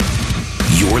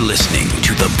listening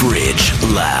to The Bridge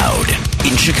Loud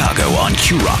in Chicago on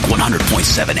Q-Rock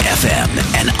 100.7 FM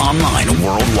and online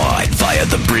worldwide via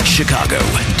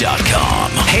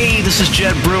thebridgechicago.com. Hey, this is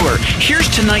Jed Brewer. Here's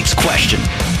tonight's question.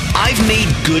 I've made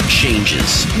good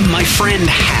changes. My friend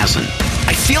hasn't.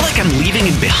 I feel like I'm leaving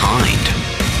him behind.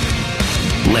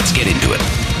 Let's get into it.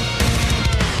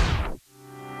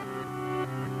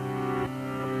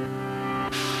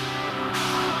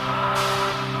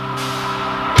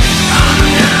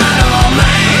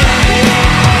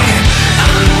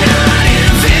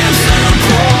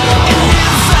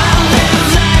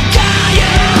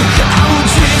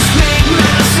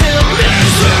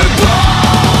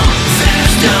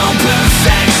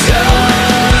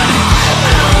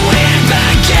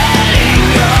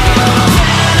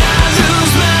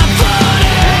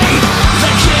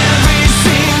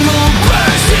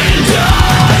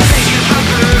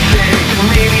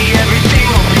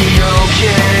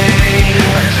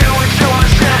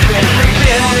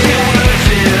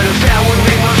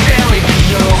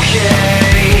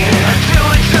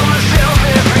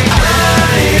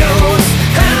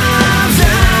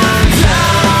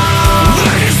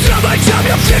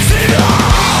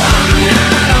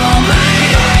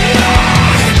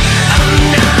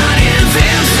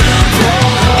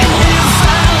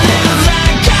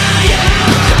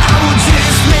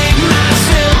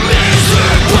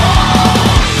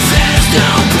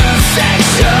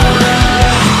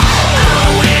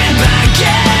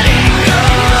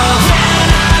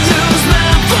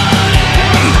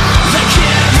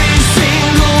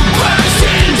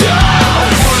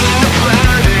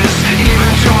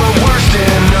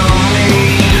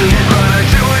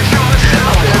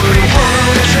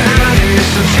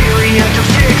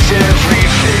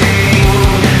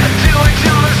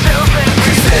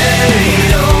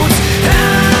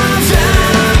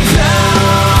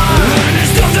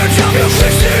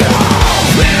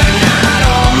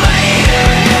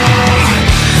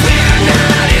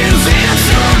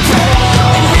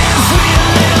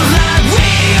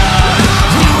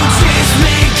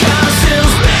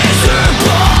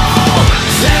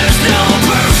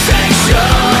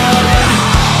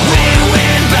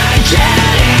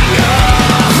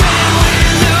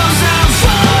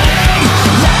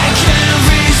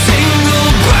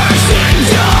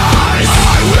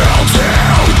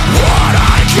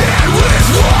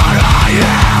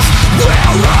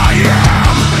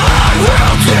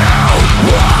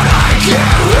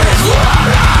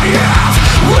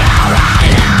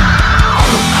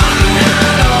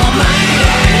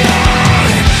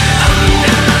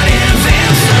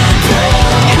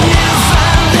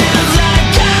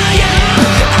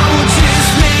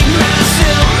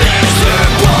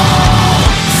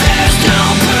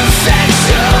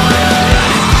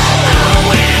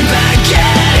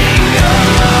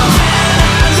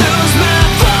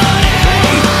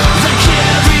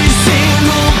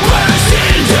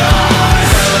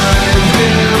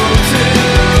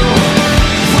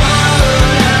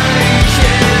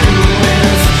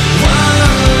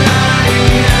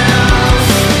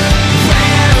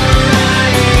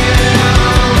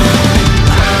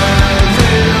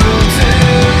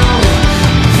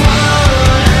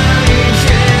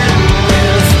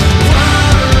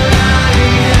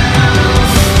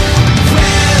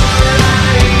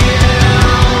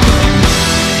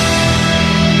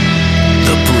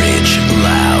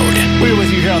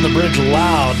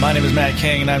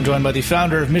 I'm joined by the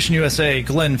founder of Mission USA,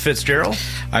 Glenn Fitzgerald.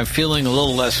 I'm feeling a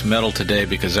little less metal today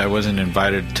because I wasn't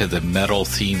invited to the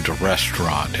metal-themed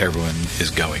restaurant everyone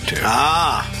is going to.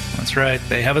 That's right.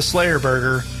 They have a Slayer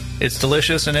burger. It's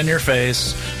delicious and in your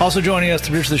face. Also joining us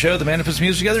to produce the show, the man who puts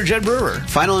music together, Jed Brewer.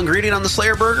 Final ingredient on the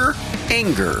Slayer burger?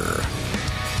 Anger.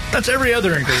 That's every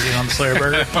other ingredient on the Slayer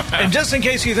burger. And just in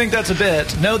case you think that's a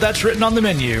bit, no, that's written on the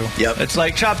menu. Yep. It's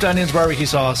like chopped onions, barbecue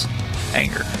sauce,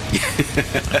 anger.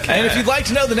 Okay. And if you'd like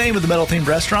to know the name of the metal-themed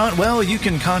restaurant, well, you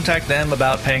can contact them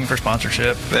about paying for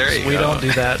sponsorship. There you go. We don't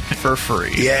do that for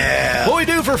free. Yeah. What we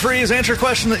do for free is answer a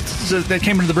question that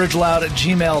came into the Bridge Loud at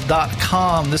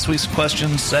gmail.com. This week's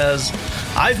question says,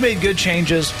 I've made good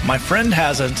changes. My friend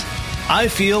hasn't. I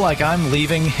feel like I'm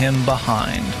leaving him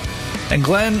behind. And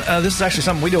Glenn, this is actually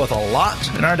something we deal with a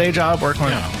lot in our day job, working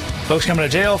with folks coming to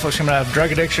jail, folks coming out of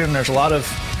drug addiction. There's a lot of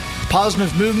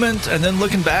positive movement, and then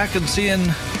looking back and seeing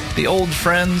the old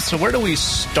friends. So where do we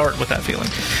start with that feeling?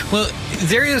 Well,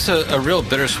 there is a real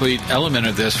bittersweet element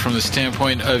of this from the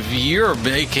standpoint of you're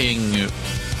making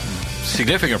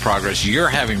significant progress, you're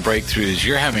having breakthroughs,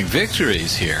 you're having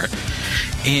victories here,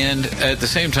 and at the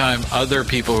same time, other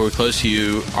people who are close to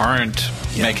you aren't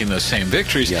making those same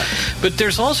victories. Yeah. But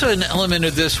there's also an element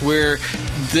of this where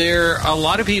there are a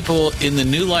lot of people in the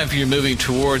new life you're moving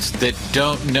towards that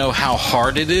don't know how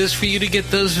hard it is for you to get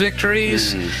those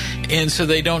victories. And so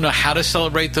they don't know how to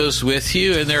celebrate those with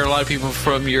you. And there are a lot of people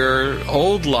from your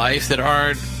old life that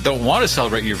don't want to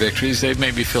celebrate your victories. They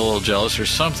maybe feel a little jealous or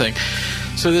something.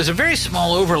 So there's a very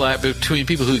small overlap between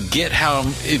people who get how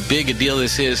big a deal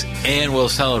this is and will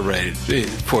celebrate it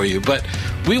for you. But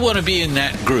we want to be in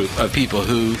that group of people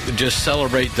who just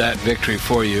celebrate that victory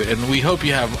for you. And we hope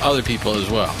you have other people as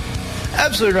well.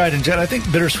 Absolutely right. And Jen, I think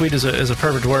bittersweet is a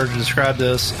perfect word to describe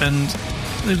this. And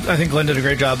I think Glenn did a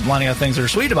great job lining out things that are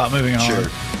sweet about moving on. Sure.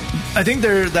 I think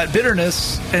that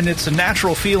bitterness, and it's a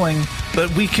natural feeling, but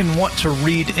we can want to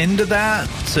read into that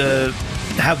to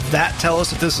have that tell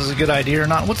us if this is a good idea or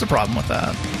not. What's the problem with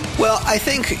that? Well, I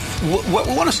think what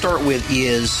we want to start with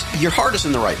is your heart is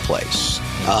in the right place.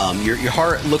 Your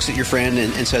heart looks at your friend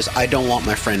and says, I don't want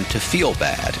my friend to feel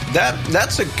bad.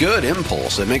 That's a good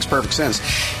impulse. It makes perfect sense.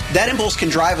 That impulse can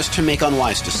drive us to make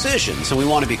unwise decisions, and we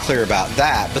want to be clear about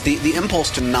that. But the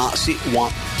impulse to not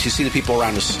want to see the people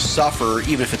around us suffer,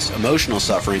 even if it's emotional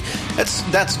suffering,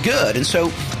 that's good. And so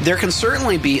there can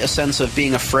certainly be a sense of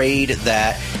being afraid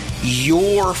that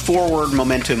your forward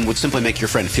momentum would simply make your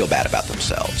friend feel bad about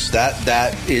themselves.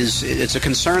 It's a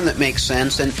concern that makes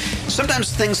sense, and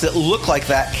sometimes things that look like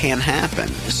that can happen.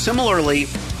 Similarly,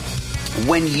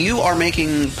 when you are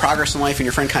making progress in life and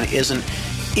your friend kind of isn't,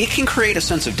 it can create a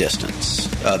sense of distance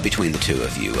between the two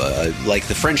of you. Like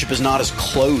the friendship is not as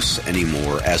close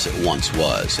anymore as it once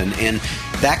was. And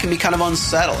that can be kind of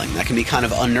unsettling. That can be kind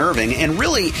of unnerving. And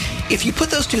really, if you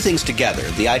put those two things together,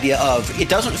 the idea of it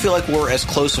doesn't feel like we're as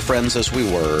close of friends as we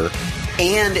were,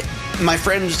 and my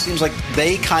friend seems like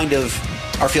they kind of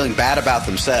are feeling bad about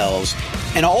themselves,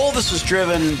 and all of this is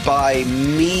driven by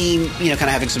me, kind of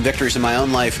having some victories in my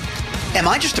own life, am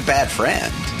I just a bad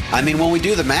friend? I mean, when we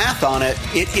do the math on it,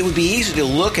 it would be easy to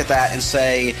look at that and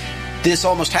say, this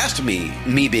almost has to be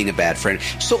me being a bad friend.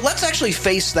 So let's actually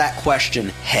face that question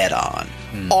head on.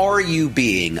 Are you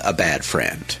being a bad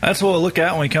friend? That's what we'll look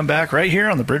at when we come back right here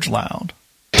on The Bridge Loud.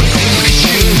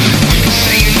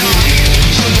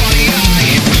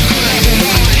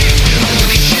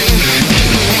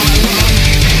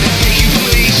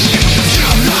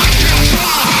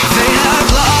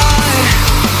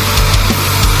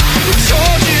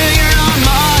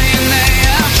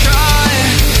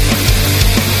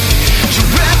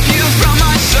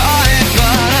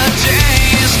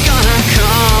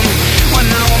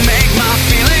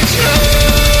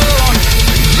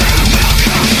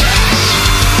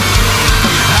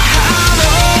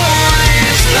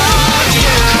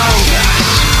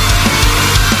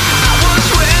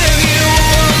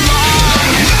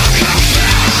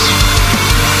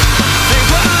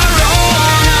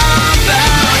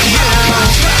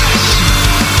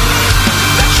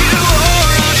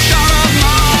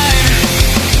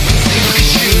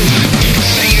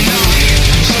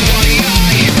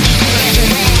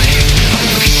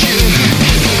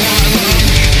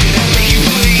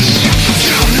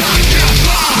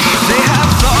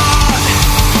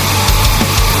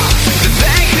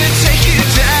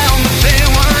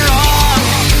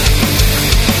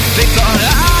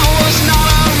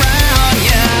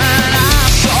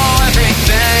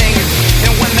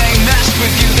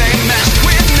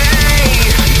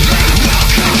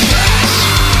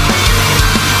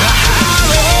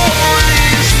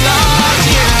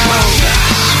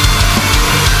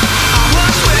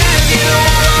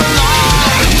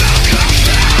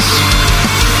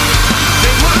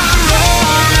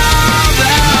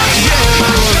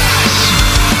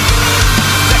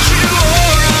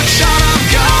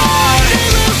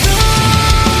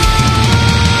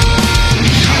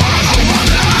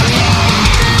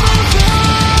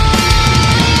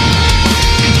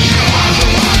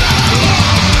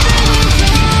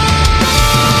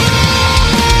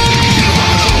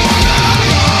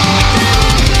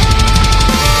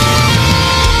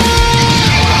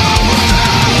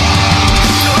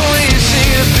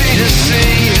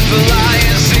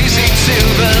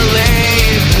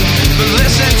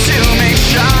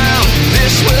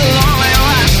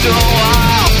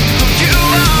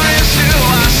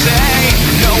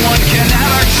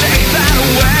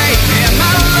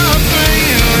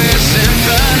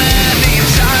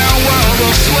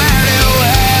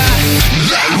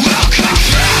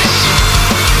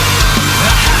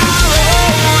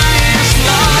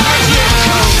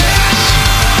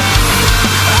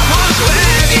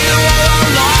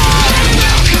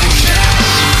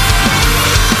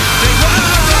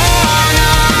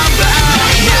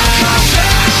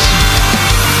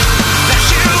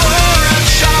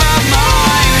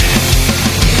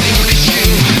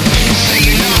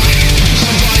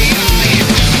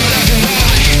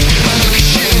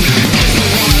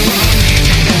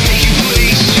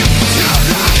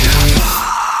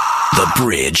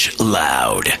 Bridge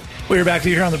Loud. We're back to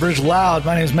you here on the Bridge Loud.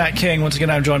 My name is Matt King. Once again,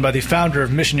 I'm joined by the founder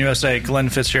of Mission USA, Glenn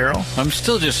Fitzgerald. I'm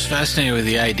still just fascinated with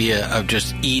the idea of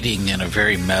just eating in a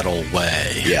very metal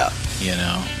way. Yeah. You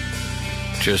know,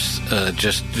 just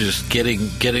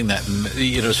getting that,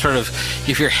 you know, sort of,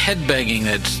 if you're headbanging,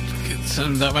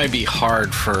 that might be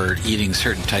hard for eating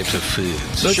certain types of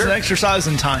foods. So it's an exercise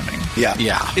in timing.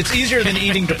 Yeah. It's easier than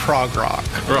eating to prog rock.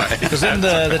 Right. Because then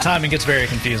the timing gets very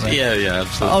confusing. Yeah,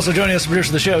 absolutely. Also joining us, the producer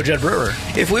of the show, Jed Brewer.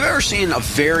 If we've ever seen a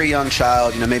very young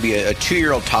child, maybe a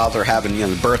 2-year-old toddler having,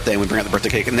 the birthday, and we bring out the birthday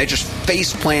cake, and they just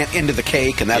face plant into the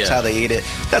cake, and that's how they eat it,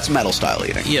 that's metal style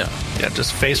eating. Yeah,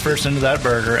 just face first into that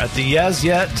burger at the as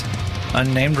yet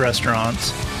unnamed restaurant,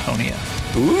 Tonia.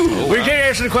 Ooh. We can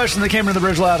answer the question that came into the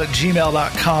Bridge Loud at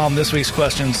gmail.com. This week's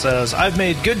question says, I've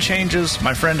made good changes.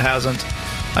 My friend hasn't.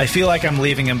 I feel like I'm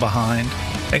leaving him behind.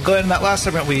 And Glenn, in that last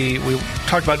segment, we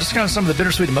talked about just kind of some of the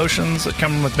bittersweet emotions that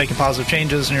come with making positive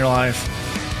changes in your life,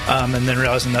 and then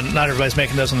realizing that not everybody's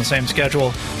making those on the same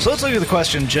schedule. So let's look at the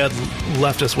question Jed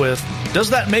left us with. Does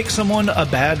that make someone a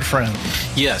bad friend?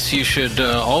 Yes, you should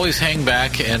always hang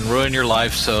back and ruin your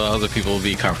life so other people will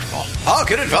be comfortable. Oh,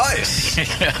 good advice.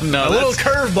 A little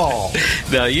curveball.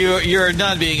 No, you're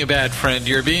not being a bad friend.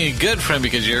 You're being a good friend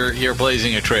because you're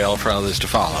blazing a trail for others to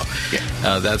follow.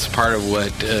 Yeah. That's part of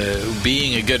what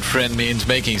being a good friend means,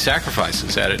 making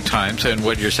sacrifices at times. And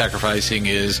what you're sacrificing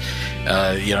is,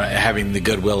 having the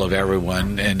goodwill of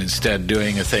everyone, and instead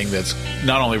doing a thing that's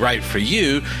not only right for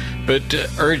you, but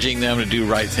urging them to do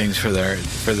right things for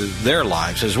their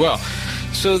lives as well.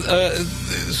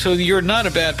 So you're not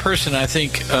a bad person. I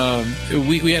think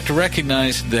we have to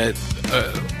recognize that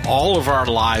all of our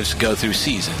lives go through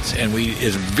seasons, and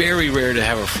it's very rare to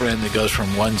have a friend that goes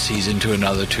from one season to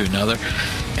another,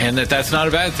 and that's not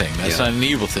a bad thing. That's not an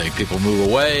evil thing. People move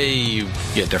away, you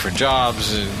get different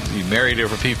jobs, you marry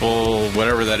different people,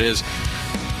 whatever that is.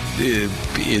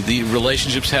 The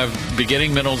relationships have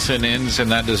beginning, middles, and ends,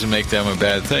 and that doesn't make them a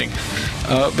bad thing.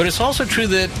 But it's also true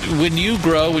that when you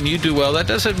grow, when you do well, that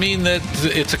doesn't mean that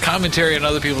it's a commentary on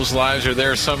other people's lives,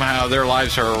 or somehow their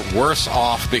lives are worse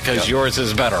off because yours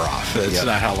is better off. That's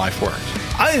not how life works.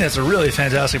 I think that's a really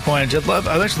fantastic point.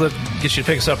 I'd actually love to get you to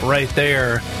pick us up right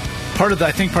there. Part of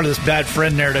this bad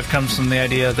friend narrative comes from the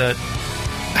idea that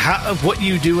what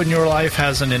you do in your life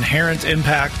has an inherent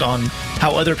impact on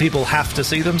how other people have to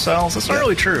see themselves. That's not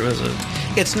really true, is it?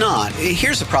 It's not.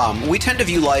 Here's the problem. We tend to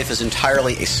view life as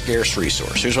entirely a scarce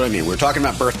resource. Here's what I mean. We're talking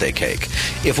about birthday cake.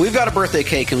 If we've got a birthday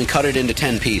cake and we cut it into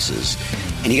 10 pieces,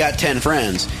 and you got 10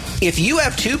 friends, if you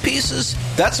have 2 pieces,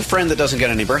 that's a friend that doesn't get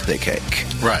any birthday cake.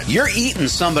 Right. You're eating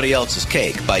somebody else's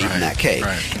cake by eating that cake.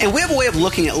 Right. And we have a way of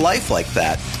looking at life like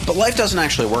that, but life doesn't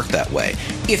actually work that way.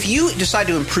 If you decide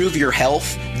to improve your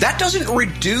health, that doesn't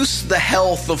reduce the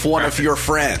health of one of your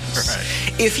friends.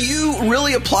 Right. If you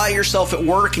really apply yourself at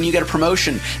work and you get a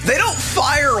promotion, they don't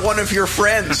fire one of your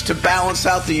friends to balance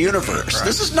out the universe. Right.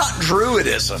 This is not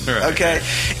Druidism, okay?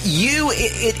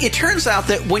 It turns out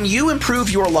that when you improve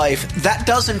your life, that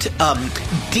doesn't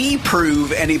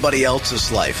deprove anybody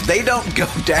else's life. They don't go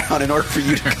down in order for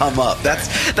you to come up.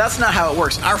 That's not how it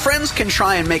works. Our friends can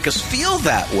try and make us feel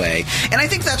that way, and I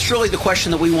think that's really the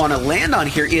question that we want to land on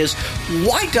here is,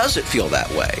 why does it feel that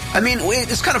way? I mean,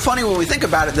 it's kind of funny when we think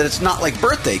about it that it's not like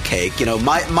birthday cake.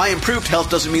 My improved health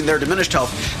doesn't mean their diminished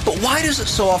health, but why does it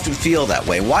so often feel that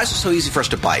way? Why is it so easy for us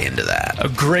to buy into that? A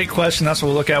great question. That's what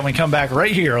we'll look at when we come back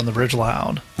right here on the Bridge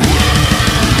Loud.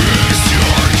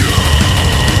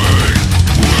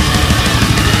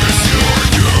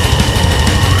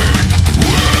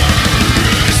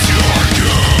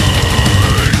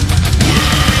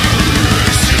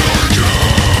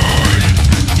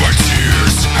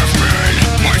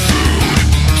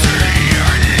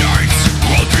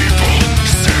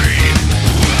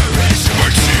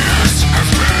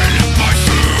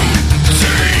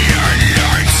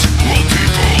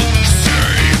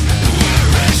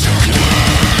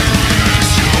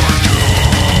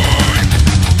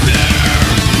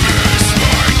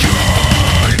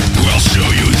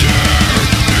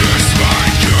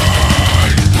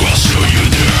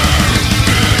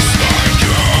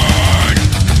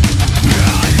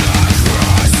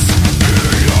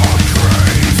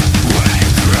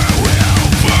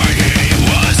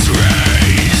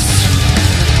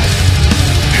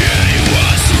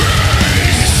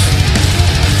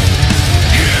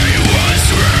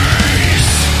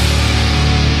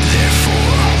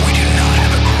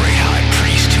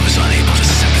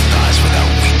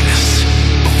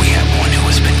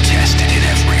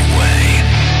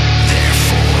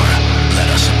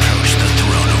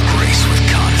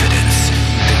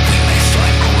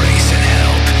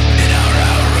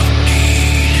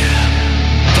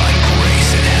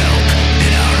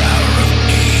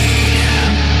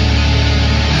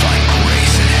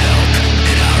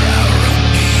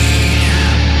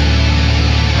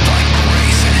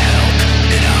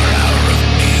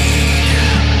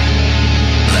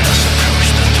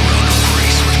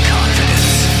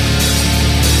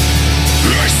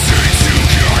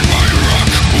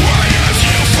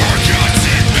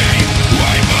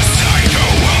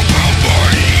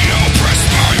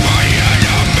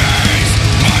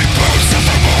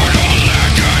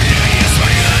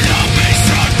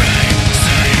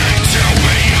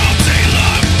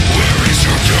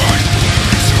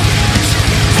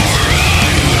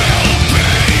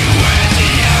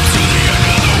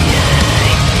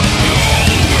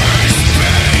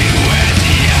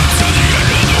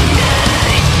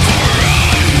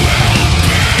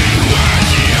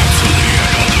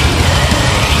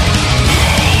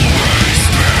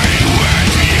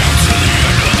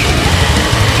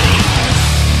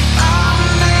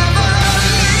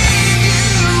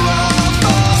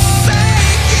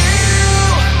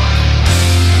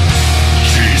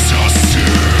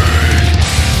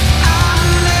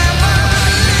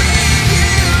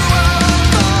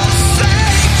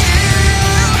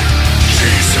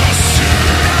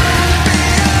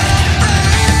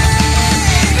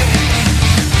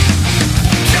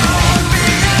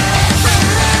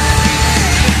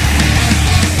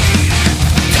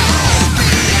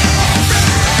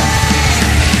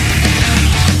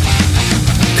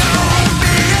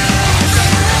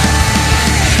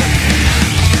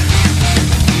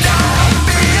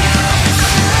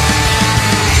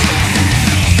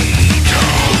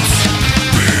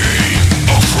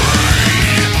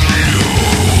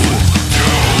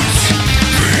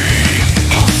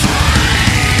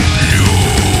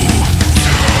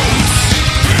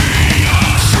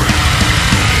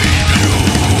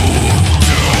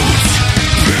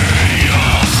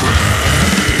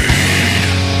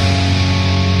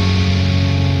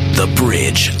 The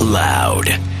Bridge Loud.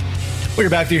 We're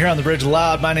back to you here on The Bridge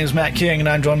Loud. My name is Matt King, and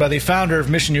I'm joined by the founder of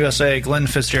Mission USA, Glenn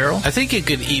Fitzgerald. I think you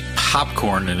could eat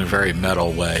popcorn in a very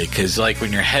metal way, because like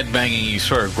when you're headbanging, you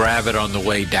sort of grab it on the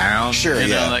way down. Sure, you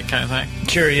know, yeah. that kind of thing.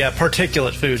 Sure, yeah.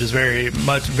 Particulate food is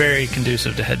very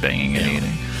conducive to headbanging and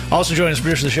eating. Also joining us,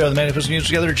 producer of the show, the man who puts the music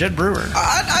together, Jed Brewer.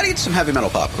 I'd eat some heavy metal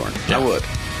popcorn. Yeah. I would.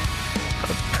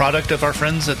 Product of our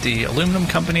friends at the Aluminum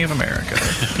Company of America.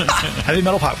 Heavy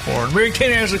metal popcorn. We're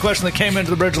continuing to answer the question that came into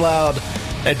the Bridge Loud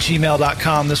at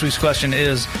gmail.com. This week's question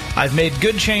is, I've made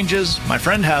good changes. My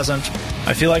friend hasn't.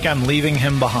 I feel like I'm leaving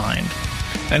him behind.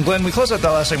 And Glenn, we closed out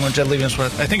that last segment with Jed leaving us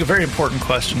with, I think, a very important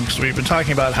question, because we've been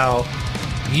talking about how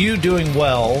you doing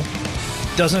well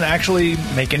doesn't actually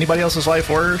make anybody else's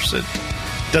life worse. It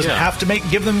doesn't have to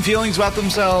give them feelings about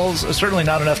themselves. It's certainly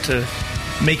not enough to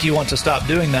make you want to stop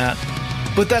doing that.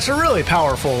 But that's a really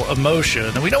powerful emotion,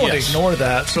 and we don't want to ignore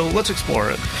that, so let's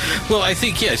explore it. Well, I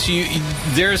think, yes,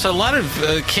 there's a lot of,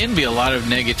 can be a lot of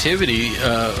negativity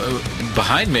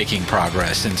behind making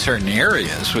progress in certain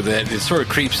areas where that it sort of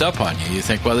creeps up on you. You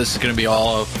think, well, this is going to be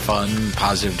all a fun,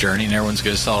 positive journey, and everyone's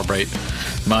going to celebrate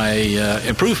my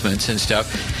improvements and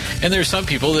stuff. And there's some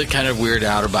people that kind of weird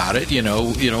out about it. I'm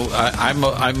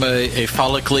a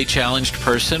follically challenged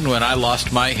person. When I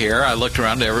lost my hair, I looked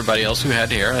around to everybody else who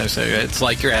had hair, and I said, it's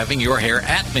like you're having your hair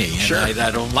at me. And sure.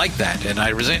 I don't like that, and I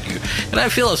resent you. And I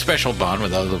feel a special bond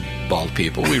with other bald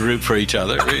people. We root for each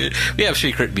other. We have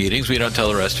secret meetings we don't tell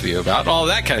the rest of you about, all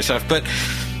that kind of stuff. But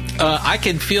I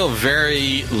can feel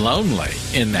very lonely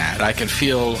in that. I can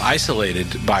feel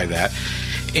isolated by that.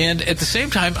 And at the same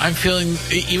time, I'm feeling,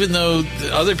 even though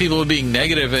other people are being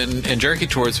negative and jerky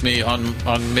towards me on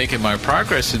making my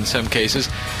progress in some cases,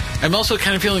 I'm also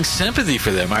kind of feeling sympathy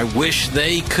for them. I wish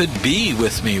they could be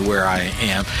with me where I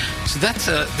am. So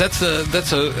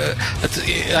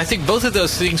I think both of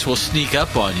those things will sneak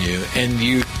up on you, and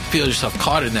you feel yourself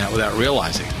caught in that without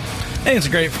realizing it. I think it's a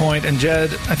great point, and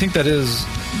Jed, I think that is,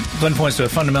 Glenn points to a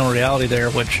fundamental reality there,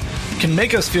 which can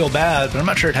make us feel bad, but I'm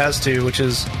not sure it has to, which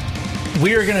is,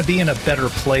 we are going to be in a better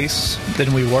place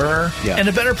than we were, and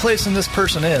a better place than this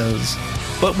person is.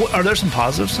 But are there some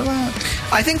positives to that?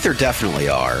 I think there definitely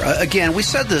are. Again, we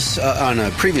said this on a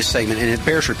previous segment, and it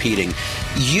bears repeating.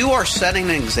 You are setting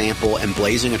an example and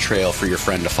blazing a trail for your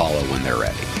friend to follow when they're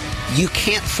ready. You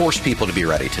can't force people to be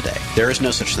ready today. There is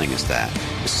no such thing as that.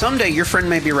 Someday your friend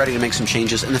may be ready to make some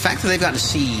changes, and the fact that they've gotten to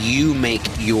see you make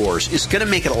yours is going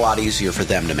to make it a lot easier for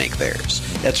them to make theirs.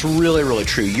 That's really, really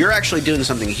true. You're actually doing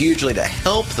something hugely to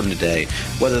help them today,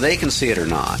 whether they can see it or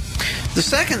not. The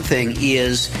second thing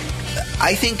is,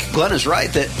 I think Glenn is right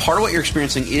that part of what you're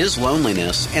experiencing is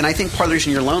loneliness, and I think part of the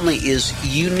reason you're lonely is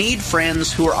you need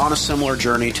friends who are on a similar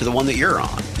journey to the one that you're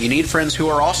on. You need friends who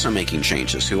are also making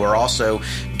changes, who are also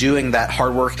doing that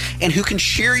hard work, and who can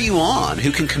cheer you on,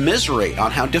 who can commiserate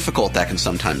on how difficult that can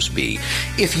sometimes be.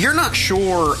 If you're not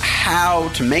sure how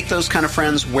to make those kind of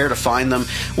friends, where to find them,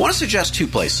 I want to suggest two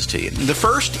places to you. The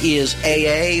first is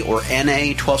AA or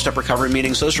NA, 12-step recovery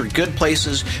meetings. Those are good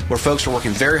places where folks are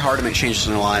working very hard to make changes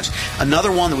in their lives.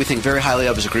 Another one that we think very highly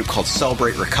of is a group called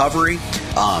Celebrate Recovery.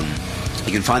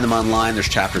 You can find them online. There's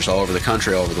chapters all over the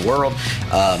country, all over the world.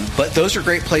 But those are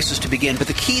great places to begin. But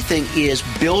the key thing is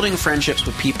building friendships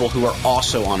with people who are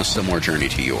also on a similar journey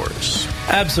to yours.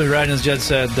 Absolutely right. And as Jed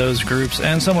said, those groups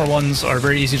and similar ones are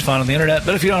very easy to find on the internet.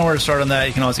 But if you don't know where to start on that,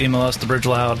 you can always email us,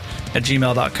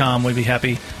 thebridgeloud@gmail.com. We'd be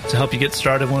happy to help you get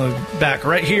started when we're back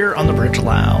right here on The Bridge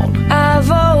Loud. I've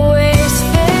always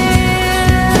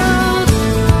failed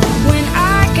when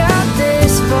I got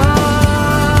this far.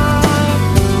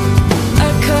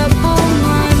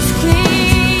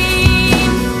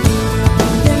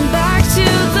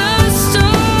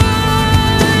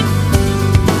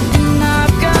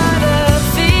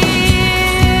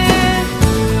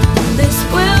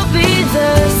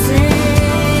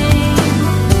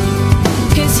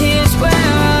 Here's where I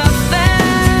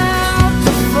fell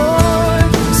before,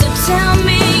 so tell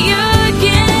me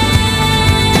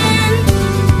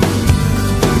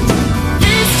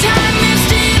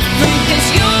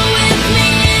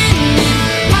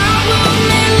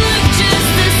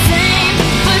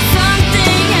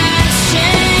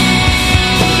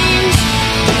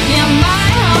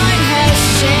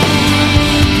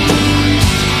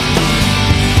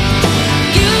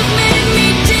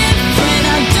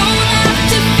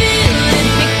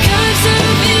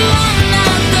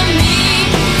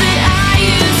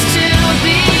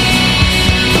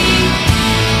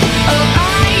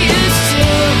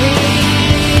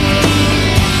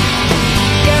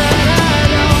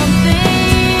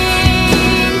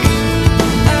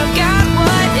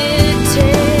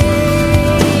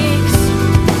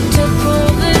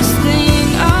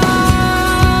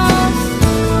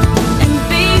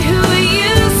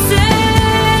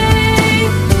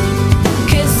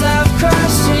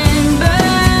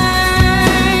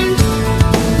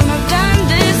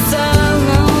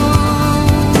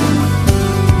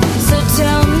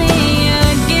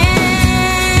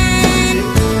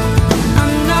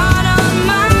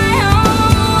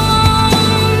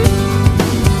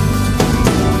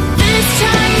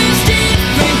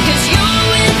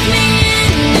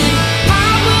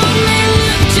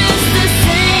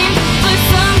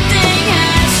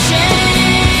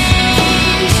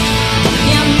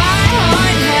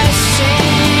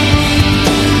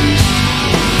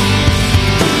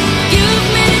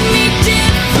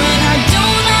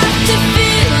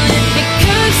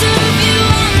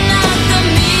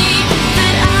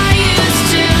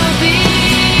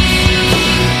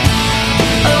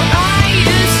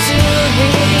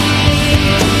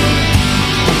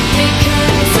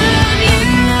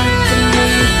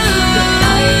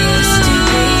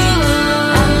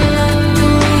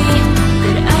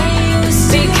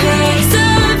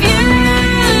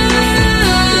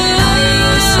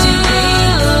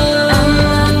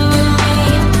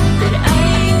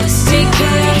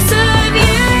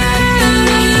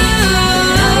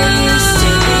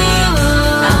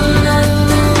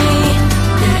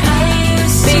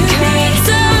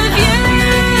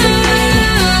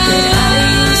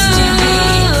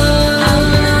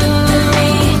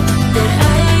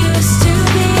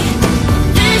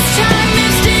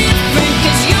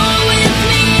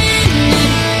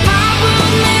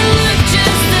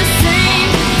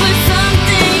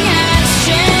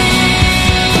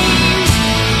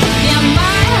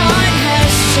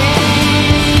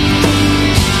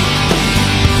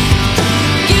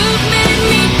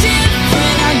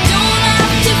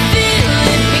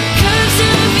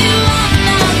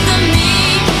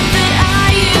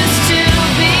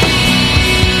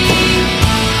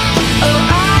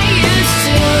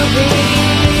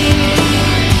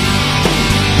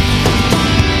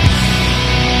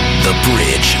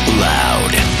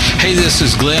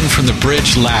This is Glenn from the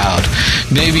Bridge Loud.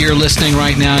 Maybe you're listening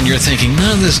right now and you're thinking,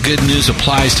 none of this good news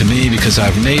applies to me because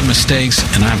I've made mistakes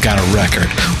and I've got a record.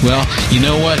 Well, you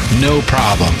know what? No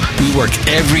problem. We work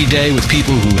every day with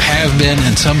people who have been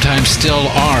and sometimes still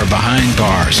are behind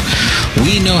bars.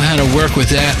 We know how to work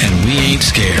with that and we ain't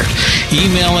scared.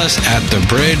 Email us at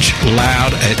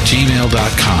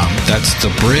thebridgeloud@gmail.com. That's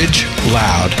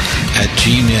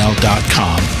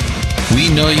thebridgeloud@gmail.com. We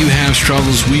know you have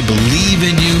struggles. We believe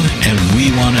in you, and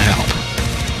we want to help.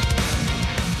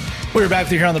 We're back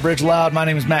with you here on The Bridge Loud. My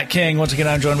name is Matt King. Once again,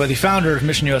 I'm joined by the founder of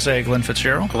Mission USA, Glenn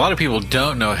Fitzgerald. A lot of people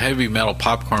don't know Heavy Metal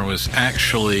Popcorn was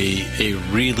actually a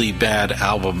really bad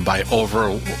album by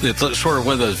Orville. It's sort of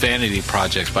one of those vanity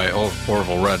projects by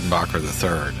Orville Redenbacher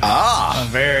III.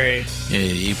 Very.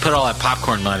 You put all that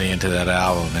popcorn money into that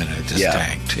album, and it just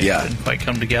tanked. Yeah. Didn't quite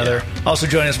come together. Also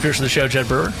joining us, producer of the show, Jed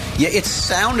Brewer. Yeah, it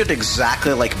sounded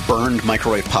exactly like burned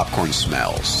microwave popcorn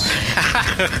smells.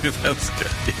 That's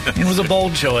good. Yeah. It was a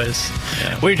bold choice.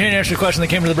 Yeah. We're here to answer a question that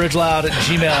came to the Bridge Loud at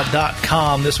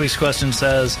gmail.com. This week's question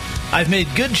says, I've made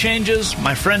good changes.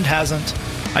 My friend hasn't.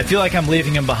 I feel like I'm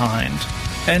leaving him behind.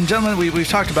 And gentlemen, we've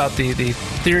talked about the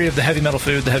theory of the heavy metal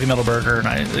food, the heavy metal burger.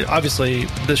 And obviously,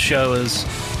 this show is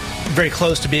very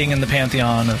close to being in the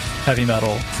pantheon of heavy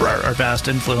metal for our vast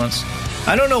influence.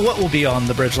 I don't know what will be on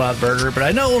the Bridge Loud burger, but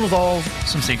I know it will involve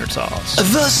some secret sauce.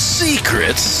 The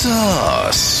secret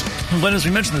sauce. When, as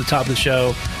we mentioned at the top of the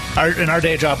show, in our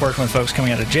day job working with folks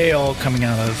coming out of jail, coming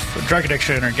out of drug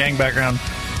addiction or gang background,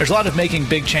 there's a lot of making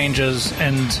big changes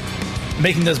and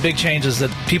making those big changes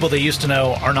that people they used to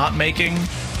know are not making.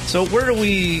 So where do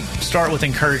we start with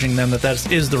encouraging them that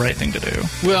is the right thing to do?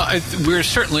 Well, we're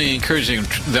certainly encouraging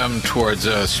them towards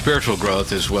spiritual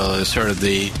growth as well as sort of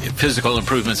the physical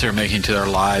improvements they're making to their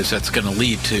lives. That's going to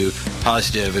lead to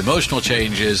positive emotional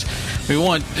changes. We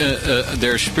want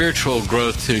their spiritual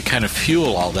growth to kind of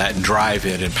fuel all that and drive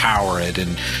it and power it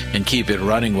and keep it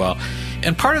running well.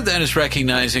 And part of that is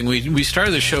recognizing, we started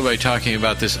the show by talking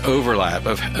about this overlap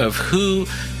of who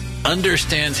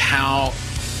understands how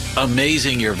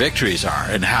amazing your victories are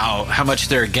and how much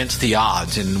they're against the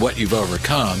odds and what you've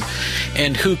overcome,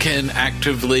 and who can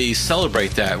actively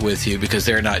celebrate that with you because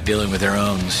they're not dealing with their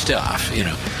own stuff.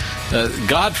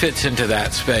 God fits into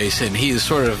that space, and he's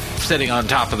sort of sitting on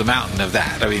top of the mountain of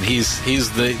that. I mean, he's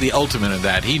the ultimate of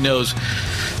that. He knows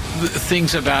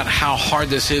things about how hard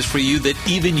this is for you that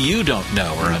even you don't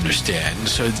know or understand,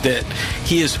 so that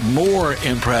he is more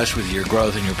impressed with your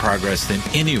growth and your progress than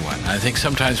anyone. I think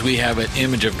sometimes we have an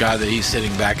image of God that he's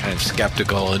sitting back kind of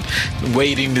skeptical and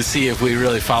waiting to see if we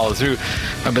really follow through.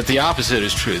 But the opposite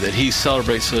is true, that he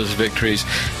celebrates those victories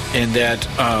and that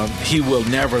he will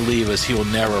never leave us. He will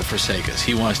never forsake us.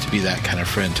 He wants to be that kind of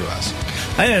friend to us.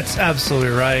 I think that's absolutely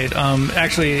right.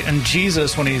 Actually, and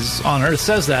Jesus, when he's on earth,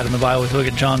 says that in the Bible. If you look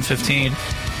at John 15,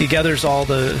 he gathers all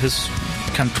his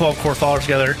kind of 12 core followers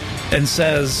together and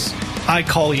says, I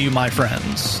call you my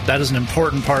friends. That is an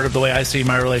important part of the way I see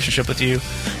my relationship with you.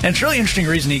 And it's a really interesting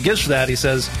reason he gives for that. He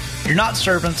says, you're not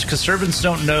servants because servants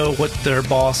don't know what their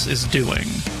boss is doing.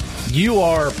 You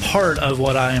are part of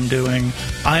what I am doing.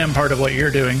 I am part of what you're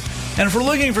doing. And if we're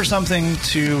looking for something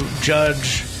to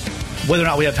judge whether or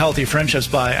not we have healthy friendships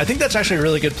by, I think that's actually a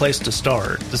really good place to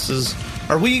start.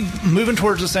 Are we moving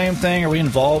towards the same thing? Are we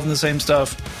involved in the same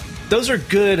stuff? Those are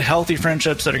good, healthy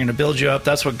friendships that are going to build you up.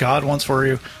 That's what God wants for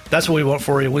you. That's what we want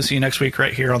for you. We'll see you next week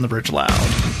right here on The Bridge Loud.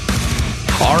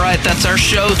 All right, that's our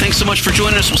show. Thanks so much for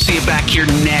joining us. We'll see you back here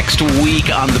next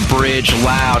week on The Bridge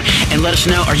Loud. And let us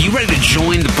know, are you ready to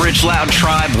join the Bridge Loud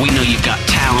tribe? We know you've got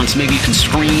talents. Maybe you can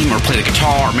scream or play the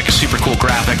guitar or make a super cool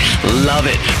graphic. Love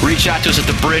it. Reach out to us at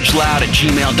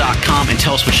thebridgeloud@gmail.com and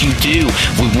tell us what you do.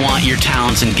 We want your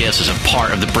talents and gifts as a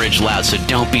part of The Bridge Loud, so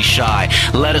don't be shy.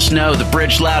 Let us know,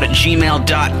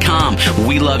 thebridgeloud@gmail.com.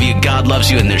 We love you, God loves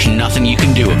you, and there's nothing you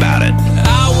can do about it.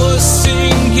 I was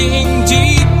sinking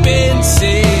deep in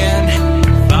sin,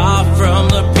 far from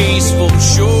the peaceful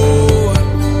shore.